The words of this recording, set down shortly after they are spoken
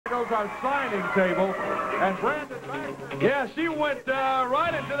goes our signing table. And Brandon Baxter, yeah, she went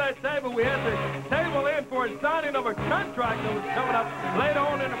right into that table. We had the table in for a signing of a contract that was coming up later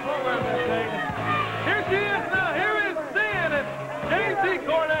on in the program that day. Here she is now. Here is Sin and J.C.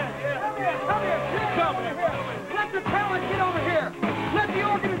 Cornette. Come here. Let the talent get over here. Let the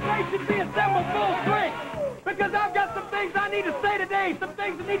organization be assembled full strength. Because I've got some things I need to say today, some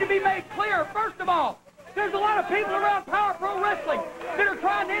things that need to be made clear. First of all, there's a lot of people around Power Pro Wrestling that are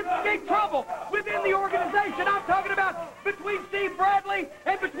trying to instigate trouble within the organization. I'm talking about between Steve Bradley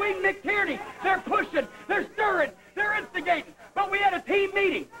and between Mick Tierney. They're pushing, they're stirring, they're instigating. But we had a team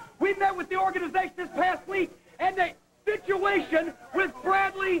meeting. We met with the organization this past week, and the situation with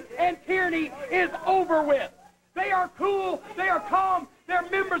Bradley and Tierney is over with. They are cool, they are calm, they're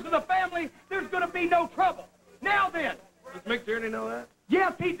members of the family. There's going to be no trouble. Now then. Does Mick Tierney know that?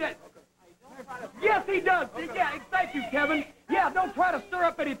 Yes, he does. Yes, he does. Yeah, thank you, Kevin. Yeah, don't try to stir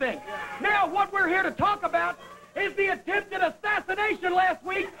up anything. Now, what we're here to talk about is the attempted assassination last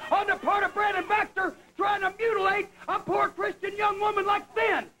week on the part of Brandon Baxter trying to mutilate a poor Christian young woman like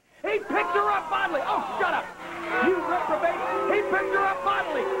Sin. He picked her up bodily. Oh, shut up. You reprobate. He picked her up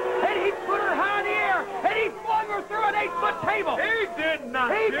bodily, and he put her high in the air, and he flung her through an 8-foot table. He did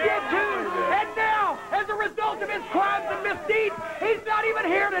not. He did too. And now, as a result of his crimes and misdeeds, he's not even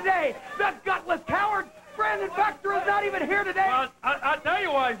here today. The gutless coward, Brandon Baxter, is not even here today. I'll tell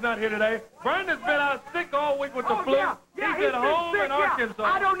you why he's not here today. Brandon's been out sick all week with the flu. Yeah, he's at home in Arkansas.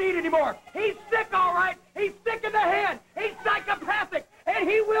 I don't need any more. He's sick, all right. He's sick in the head. He's psychopathic, and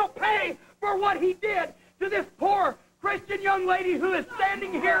he will pay for what he did to this poor Christian young lady who is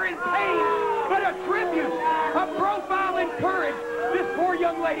standing here in pain. But a tribute, a profile in courage, this poor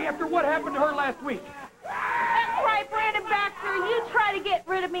young lady after what happened to her last week. That's right, Brandon Baxter. You tried to get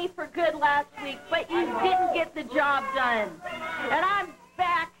rid of me for good last week, but you didn't get the job done. And I'm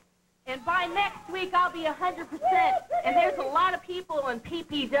back, and by next week I'll be 100%. And there's a lot of people in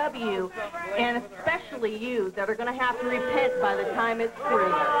PPW, and especially you, that are going to have to repent by the time it's through.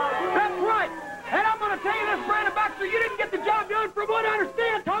 That's right. And I'm going to tell you this, Brandon Baxter, you didn't get the job done. From what I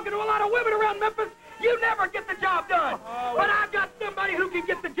understand, talking to a lot of women around Memphis, you never get the job done. But I've got somebody who can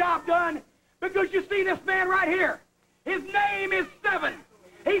get the job done, because you see this man right here. His name is Seven.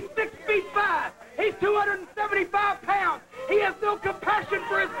 He's 6'5". He's 275 pounds. He has no compassion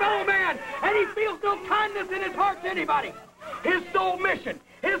for his fellow man, and he feels no kindness in his heart to anybody. His sole mission,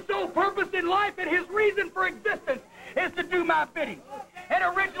 his sole purpose in life, and his reason for existence is to do my bidding. And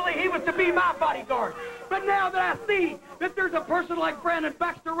originally he was to be my bodyguard. But now that I see that there's a person like Brandon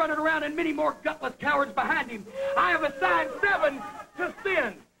Baxter running around and many more gutless cowards behind him, I have assigned Seven to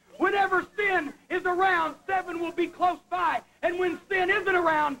Sin. Whenever Sin is around, Seven will be close by. And when Sin isn't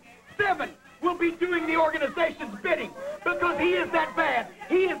around, Seven will be doing the organization's bidding. Because he is that bad,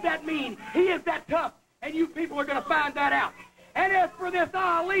 he is that mean, he is that tough. And you people are going to find that out. And as for this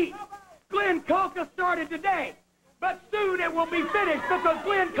Ali, Glenn Colca started today. But soon it will be finished, because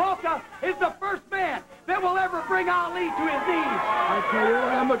Glenn Colca is the first man that will ever bring Ali to his knees. I tell you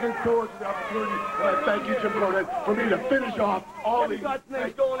what, I'm looking forward to the opportunity, and I thank you, Jim Cornette, for me to finish off all these. What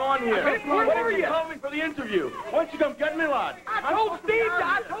things going on here? Where were you? Call me for the interview. Why don't you come get me, lad? I told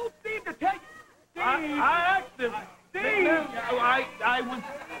Steve to tell you. Steve. I asked him. Steve.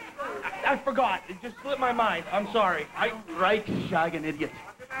 I forgot. It just slipped my mind. I'm sorry. Right, shagging idiot.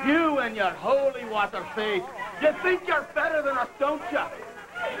 You and your holy water faith. You think you're better than us, don't you?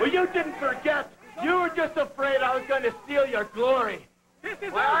 Well, you didn't forget. You were just afraid I was going to steal your glory. This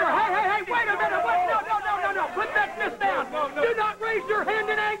is over. Hey, wait a minute. Wait, no. Put that fist down. Do not raise your hand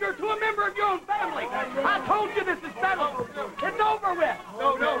in anger to a member of your own family. I told you this is settled. It's over with.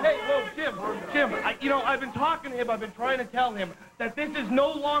 No. Hey, whoa, Jim. I've been talking to him. I've been trying to tell him that this is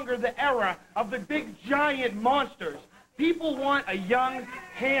no longer the era of the big, giant monsters. People want a young,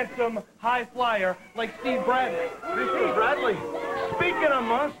 handsome, high flyer like Steve Bradley. Steve Bradley, speaking of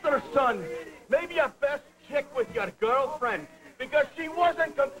monsters, son, maybe you best check with your girlfriend, because she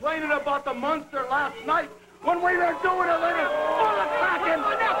wasn't complaining about the monster last night when we were doing a little bullet cracking.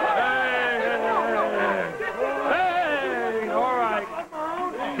 Hey, all right.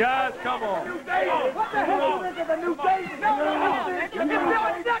 Guys, come on. What the hell is the new day? No,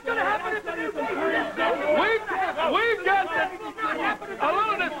 it's not going to happen at the new day. We've got a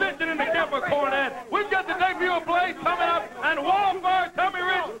little dissension in the camp of Cornette. We've got the debut of Blaze coming up, and Wallfire, Tommy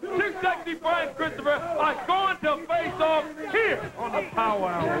Rich, Two Sexy Brian Christopher are going to face off here on the Power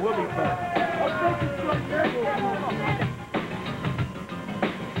Hour. We'll be back.